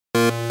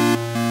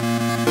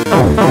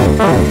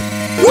This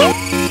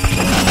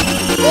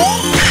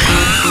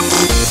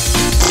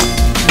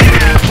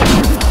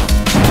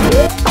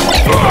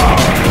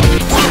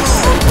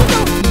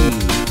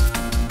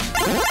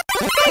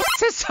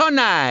is so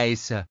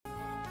nice.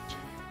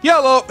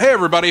 Hello, hey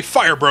everybody,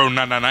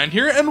 Firebro999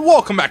 here, and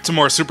welcome back to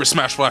more Super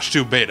Smash Bros.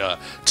 2 Beta.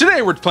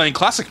 Today we're playing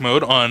Classic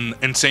Mode on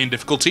Insane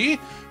Difficulty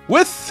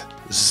with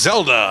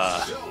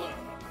Zelda.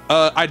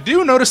 I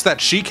do notice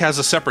that Sheik has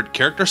a separate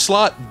character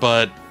slot,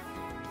 but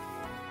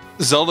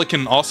Zelda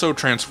can also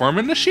transform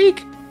into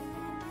Sheik.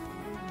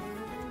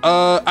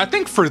 I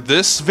think for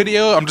this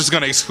video, I'm just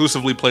going to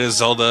exclusively play as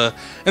Zelda,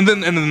 and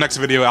then in the next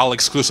video, I'll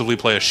exclusively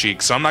play as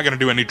Sheik, so I'm not going to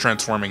do any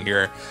transforming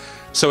here.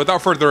 So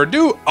without further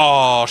ado,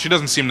 oh, she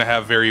doesn't seem to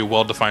have very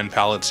well-defined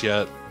palettes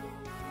yet.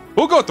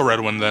 We'll go with the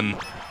red one then.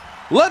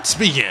 Let's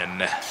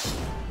begin.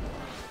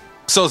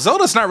 So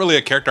Zelda's not really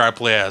a character I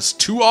play as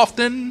too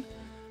often,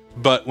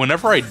 but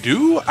whenever I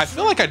do, I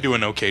feel like I do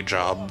an okay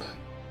job.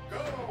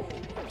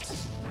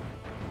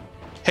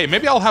 Hey,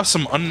 maybe I'll have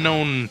some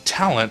unknown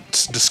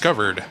talent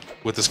discovered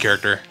with this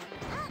character.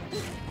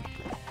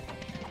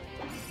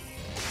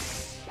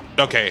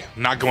 Okay,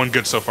 not going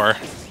good so far.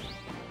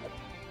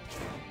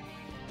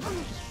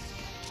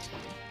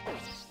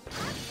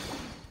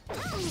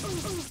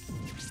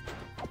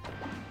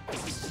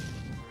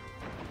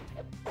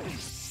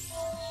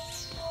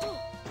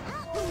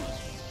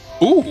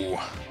 Ooh,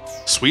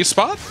 sweet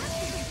spot?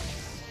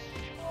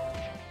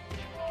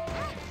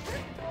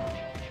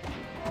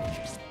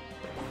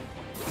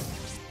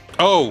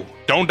 Oh,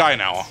 don't die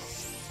now.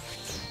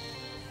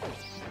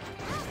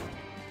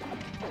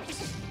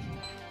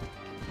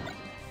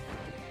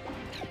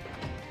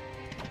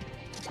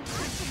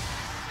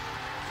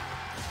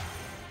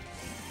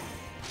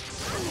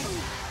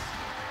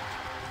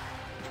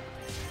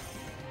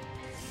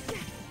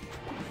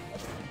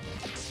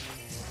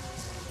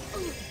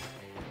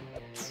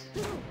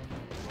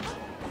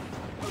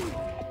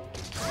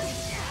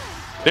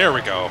 There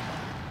we go.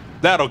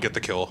 That'll get the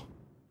kill.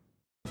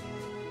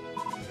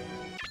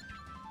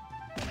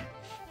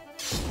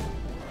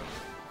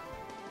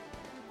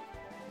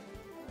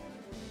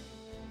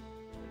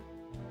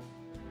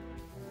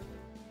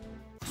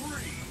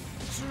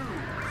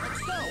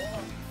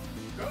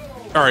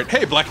 Alright,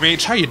 hey Black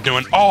Mage, how you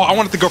doing? Oh, I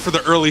wanted to go for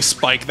the early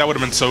spike. That would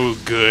have been so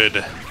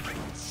good.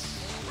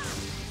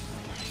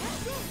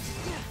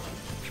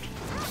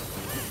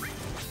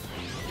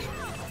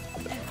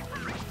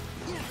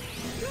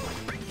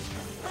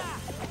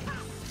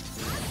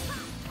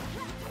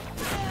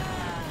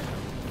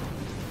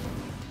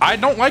 I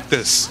don't like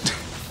this.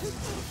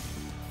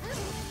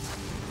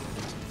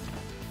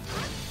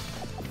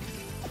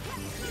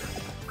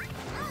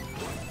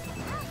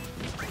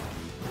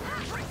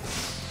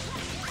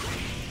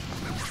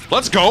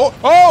 Let's go.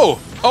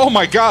 Oh! Oh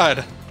my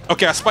god.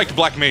 Okay, I spiked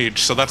Black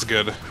Mage, so that's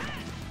good.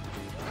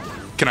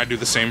 Can I do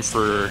the same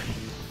for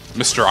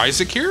Mr.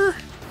 Isaac here?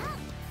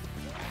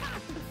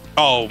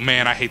 Oh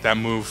man, I hate that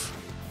move.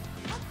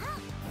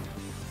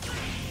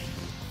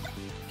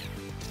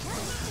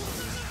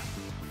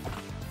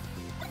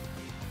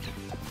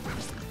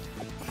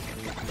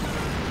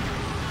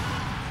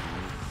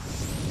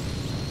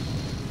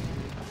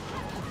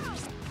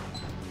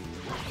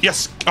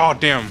 Yes! Oh,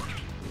 damn.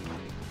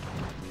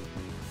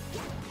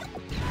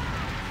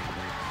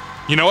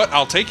 You know what?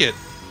 I'll take it.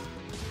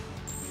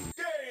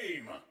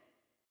 Game.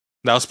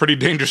 That was pretty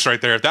dangerous right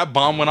there. If that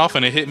bomb went off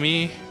and it hit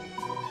me,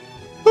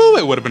 ooh,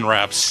 it would have been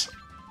wraps.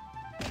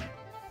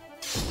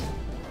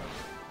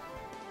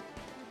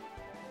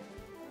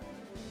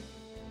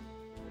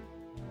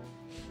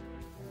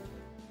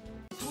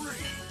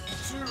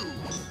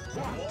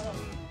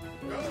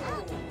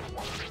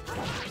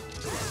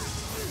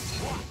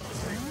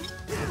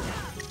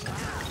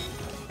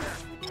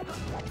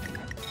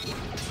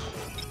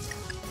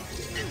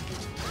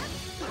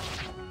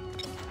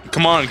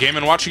 Come on,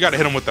 Game & Watch, you gotta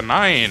hit him with the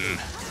 9.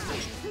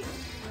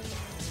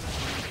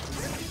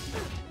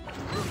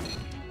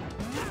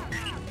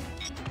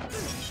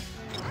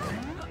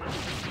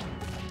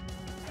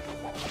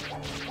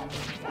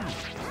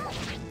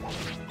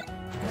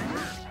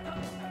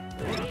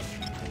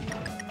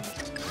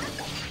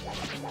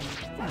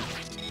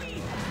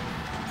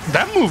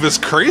 That move is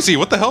crazy.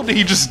 What the hell did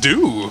he just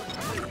do?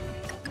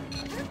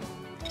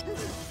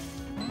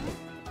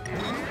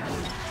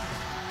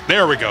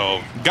 There we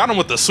go. Got him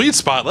with the sweet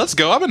spot. Let's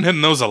go. I've been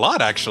hitting those a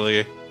lot,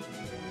 actually.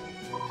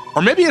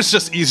 Or maybe it's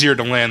just easier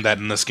to land that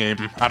in this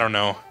game. I don't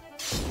know.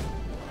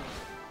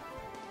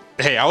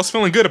 Hey, I was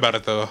feeling good about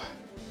it, though.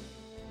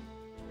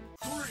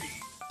 3,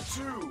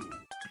 2,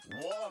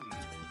 1,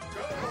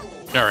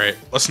 go! Alright,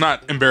 let's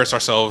not embarrass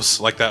ourselves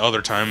like that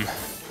other time.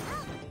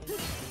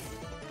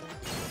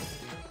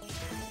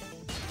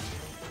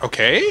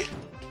 Okay?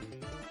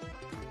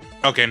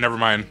 Okay, never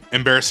mind.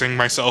 Embarrassing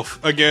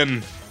myself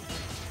again.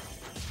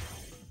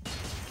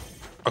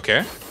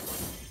 Okay.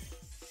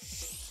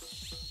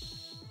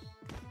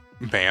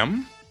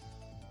 Bam.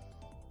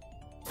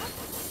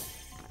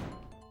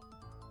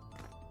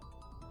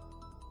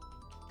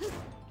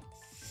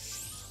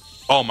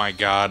 Oh my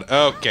god.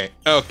 Okay,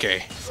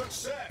 okay.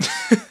 Success.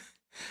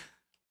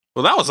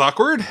 Well, that was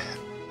awkward.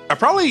 I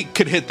probably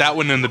could hit that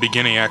one in the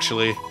beginning,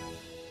 actually.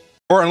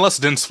 Or unless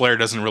Dense Flare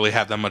doesn't really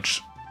have that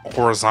much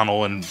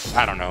horizontal, and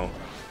I don't know.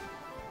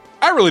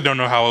 I really don't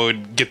know how I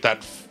would get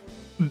that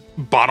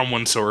bottom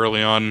one so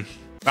early on.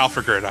 I'll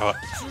figure it out.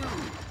 2,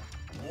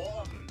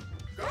 1,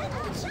 go.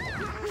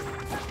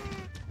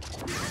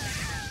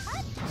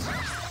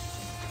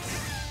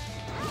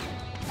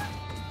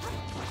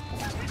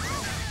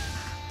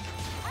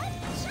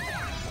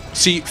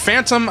 See,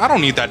 Phantom, I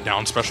don't need that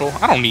down special.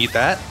 I don't need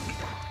that.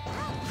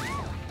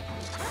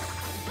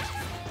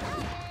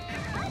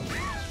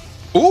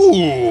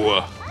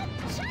 Ooh!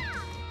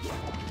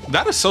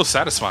 That is so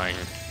satisfying.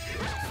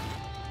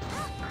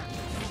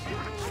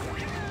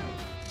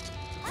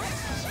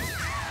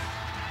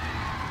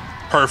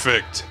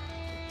 Perfect.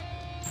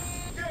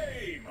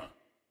 Game.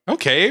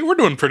 Okay, we're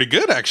doing pretty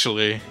good,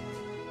 actually.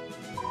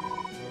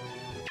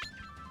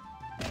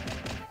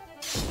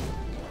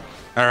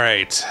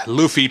 Alright,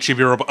 Luffy,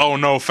 Chibi Robot. Oh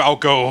no,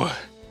 Falco.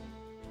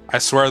 I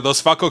swear,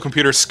 those Falco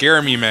computers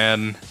scare me,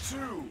 man.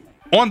 2,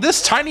 On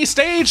this tiny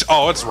stage?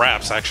 Oh, it's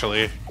Raps,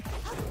 actually.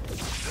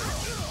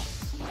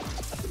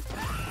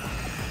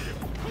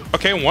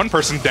 Okay, one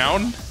person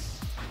down.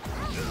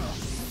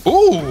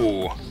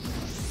 Ooh.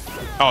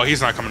 Oh,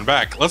 he's not coming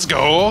back. Let's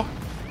go.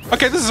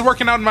 Okay, this is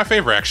working out in my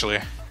favor, actually.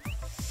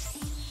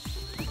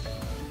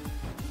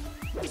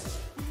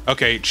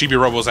 Okay, Chibi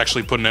Robo's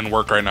actually putting in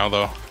work right now,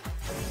 though.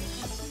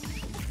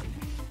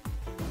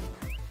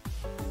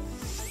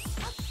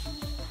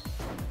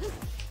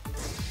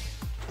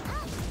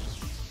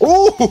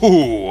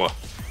 Ooh!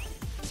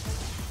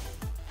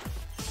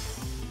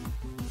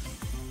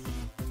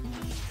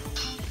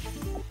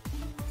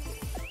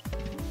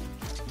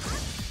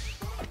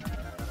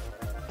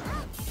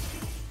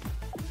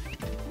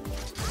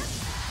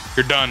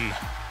 You're done.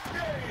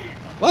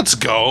 Let's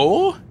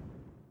go.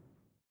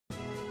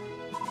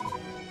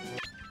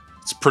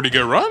 It's a pretty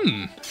good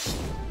run.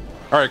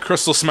 All right,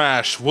 Crystal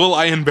Smash. Will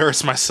I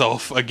embarrass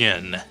myself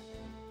again?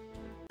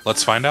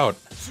 Let's find out.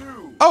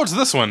 2, Oh, it's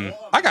this one.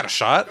 I got a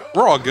shot.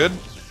 We're all good.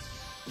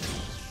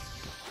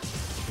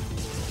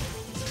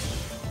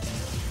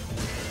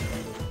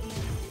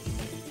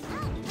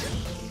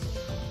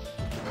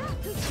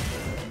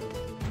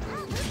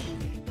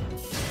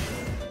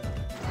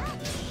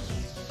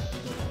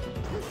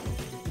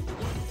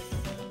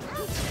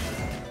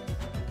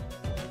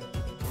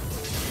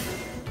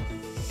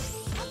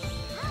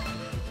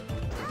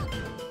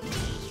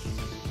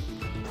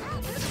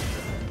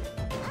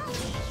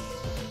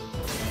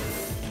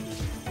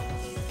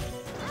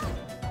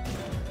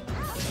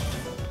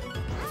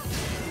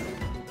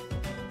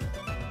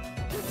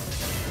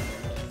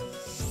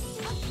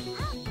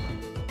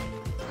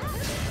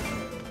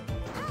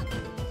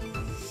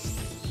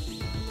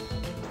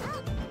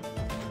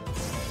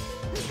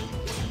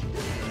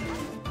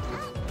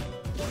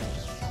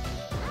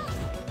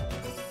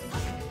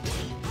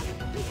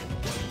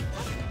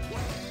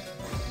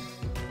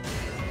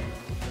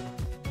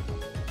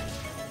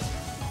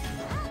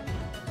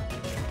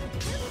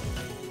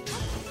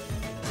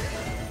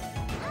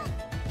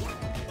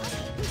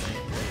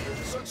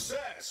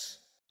 success.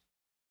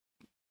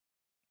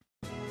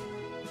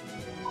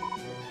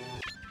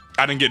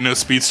 I didn't get no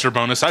speedster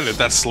bonus. I did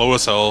that slow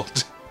as hell.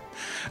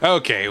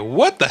 Okay,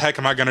 what the heck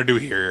am I gonna do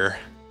here?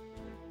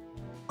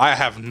 I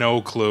have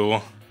no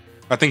clue.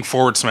 I think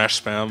forward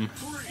smash spam.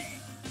 3,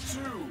 2,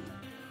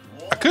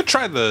 1. I could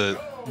try the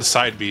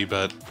side B,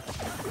 but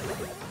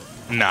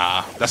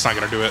nah, that's not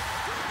gonna do it.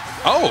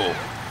 Oh,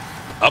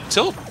 up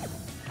tilt.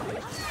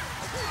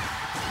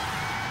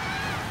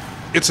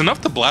 It's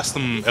enough to blast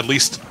them at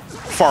least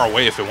far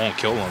away if it won't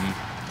kill them,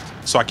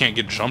 so I can't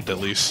get jumped at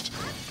least.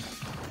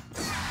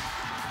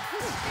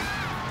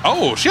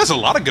 Oh, she has a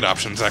lot of good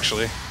options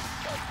actually.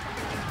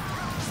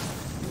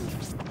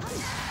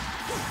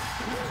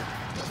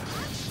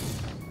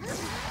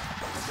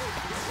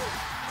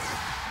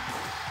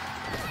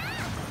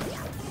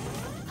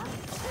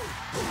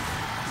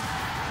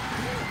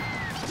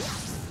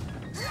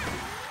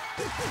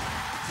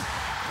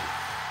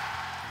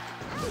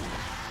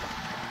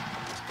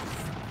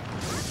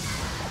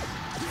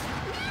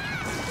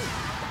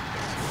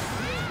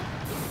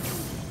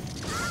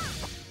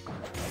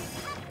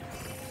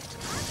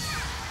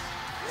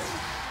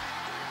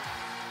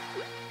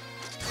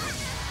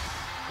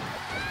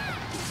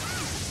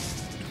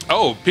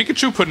 Oh,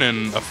 Pikachu putting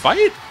in a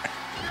fight?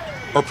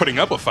 Or putting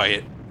up a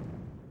fight?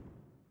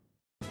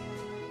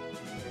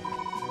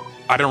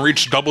 I didn't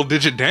reach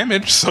double-digit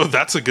damage, so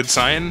that's a good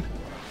sign.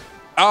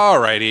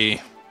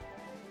 Alrighty.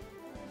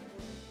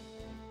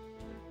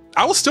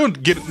 I will still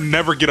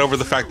never get over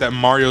the fact that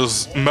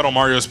Metal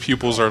Mario's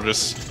pupils are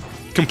just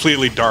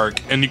completely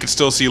dark, and you can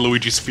still see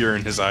Luigi's fear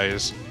in his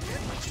eyes.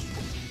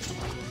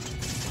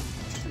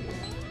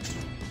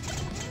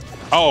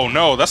 Oh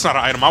no, that's not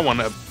an item I want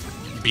to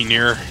be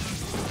near.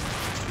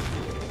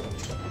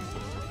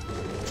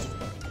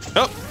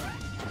 Oh,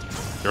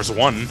 there's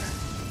one.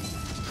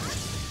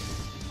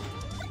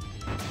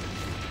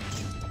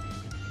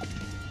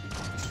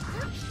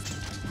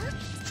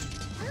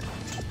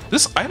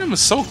 This item is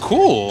so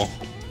cool.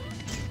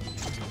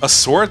 A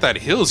sword that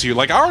heals you.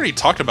 Like, I already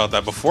talked about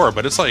that before,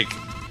 but it's like...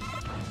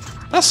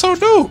 That's so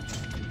dope.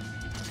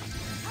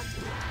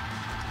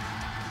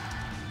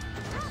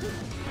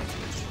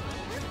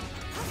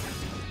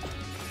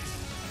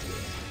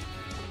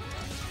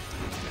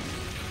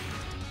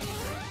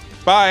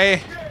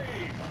 Bye.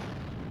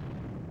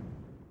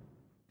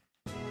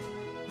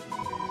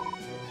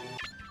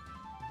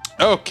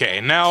 Okay,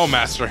 now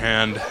Master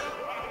Hand.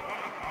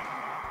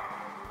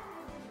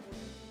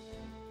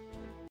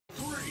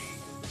 3,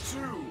 2,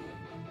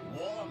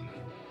 1,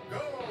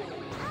 go!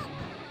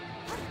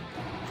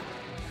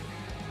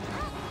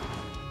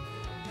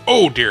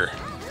 Oh dear.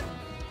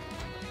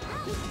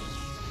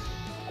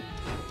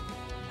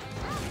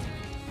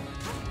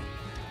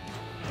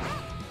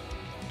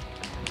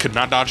 Could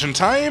not dodge in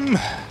time.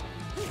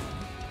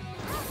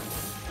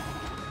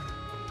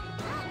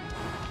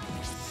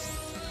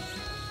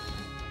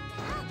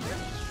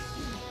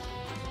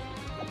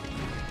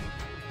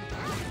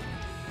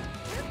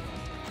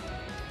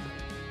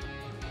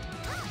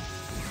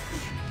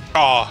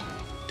 Aw,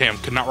 damn,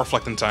 could not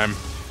reflect in time.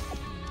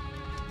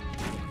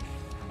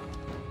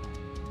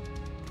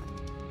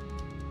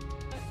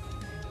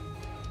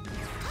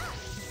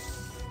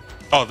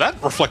 Oh,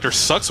 that reflector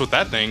sucks with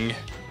that thing.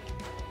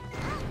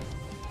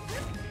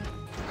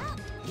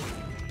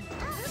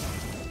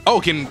 Oh,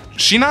 can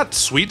she not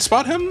sweet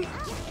spot him?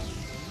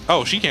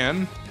 Oh, she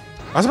can.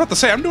 I was about to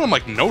say, I'm doing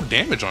like no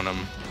damage on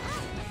him.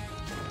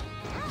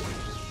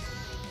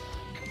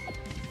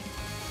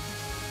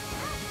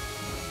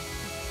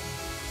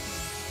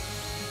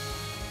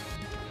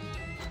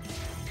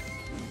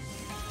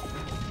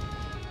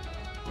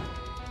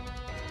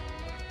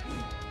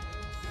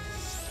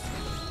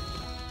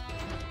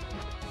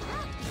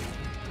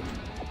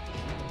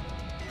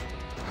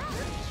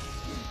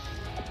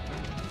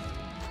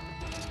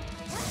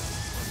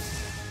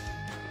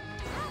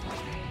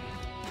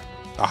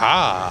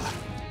 Aha!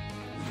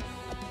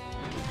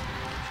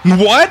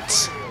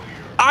 What?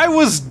 I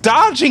was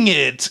dodging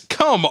it!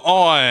 Come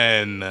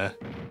on!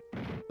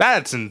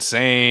 That's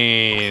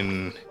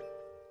insane.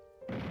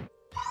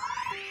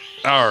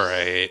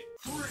 Alright.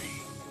 3,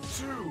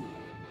 2,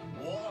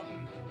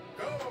 1,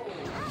 go!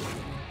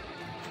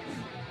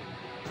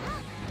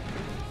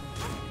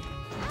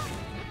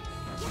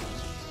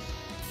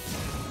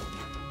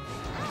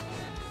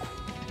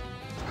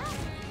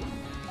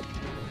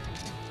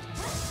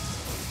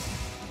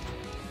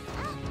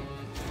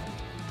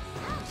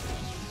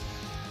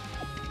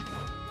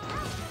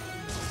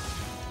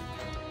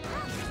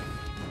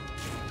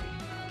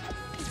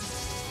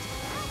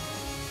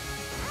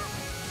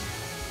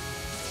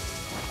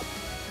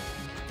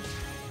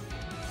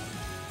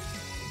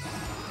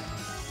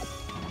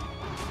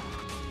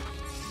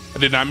 I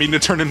did not mean to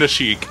turn into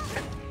Sheik.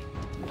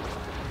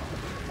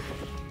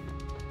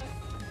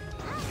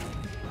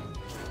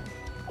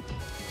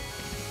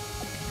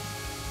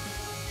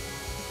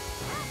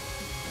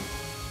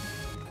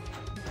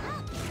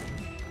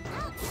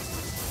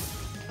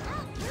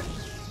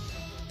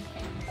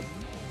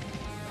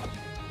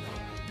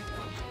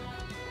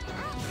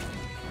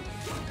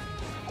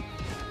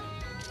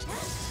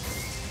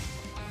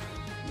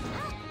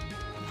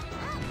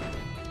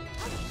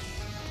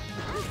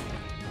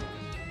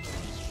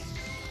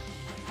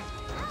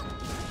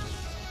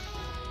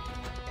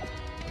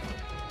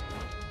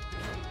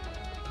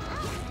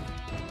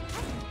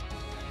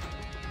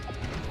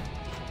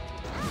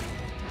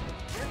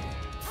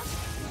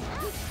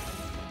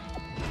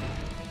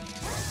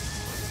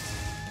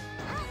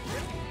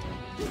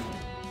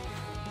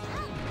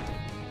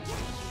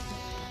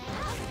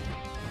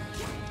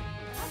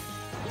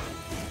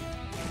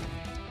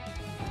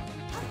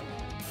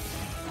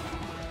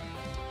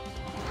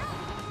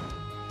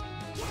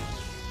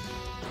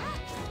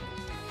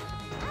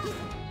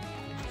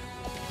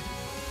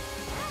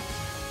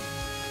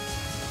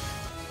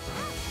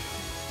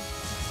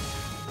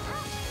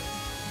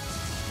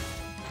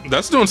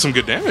 That's doing some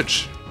good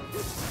damage.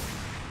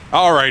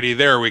 Alrighty,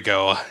 there we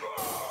go.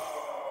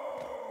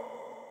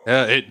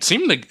 It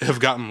seemed to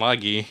have gotten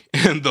laggy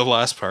in the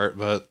last part,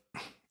 but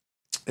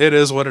it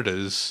is what it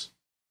is.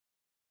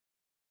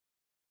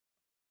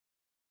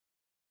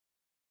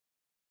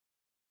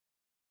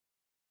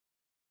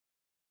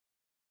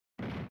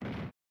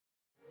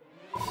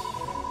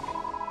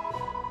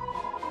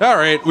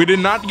 Alright, we did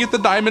not get the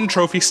diamond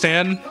trophy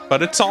stand,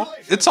 but it's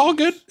all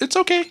good. It's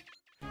okay.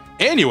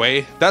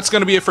 Anyway, that's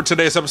going to be it for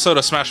today's episode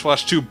of Smash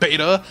Flash 2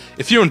 Beta.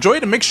 If you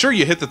enjoyed it, make sure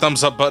you hit the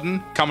thumbs up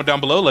button, comment down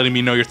below letting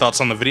me know your thoughts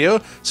on the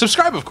video,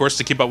 subscribe of course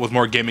to keep up with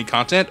more gaming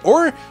content,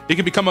 or you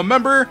can become a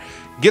member,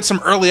 get some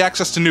early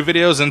access to new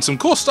videos, and some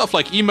cool stuff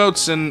like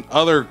emotes and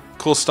other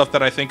cool stuff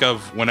that I think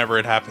of whenever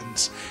it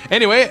happens.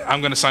 Anyway, I'm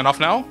going to sign off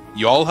now.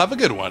 You all have a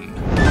good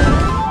one.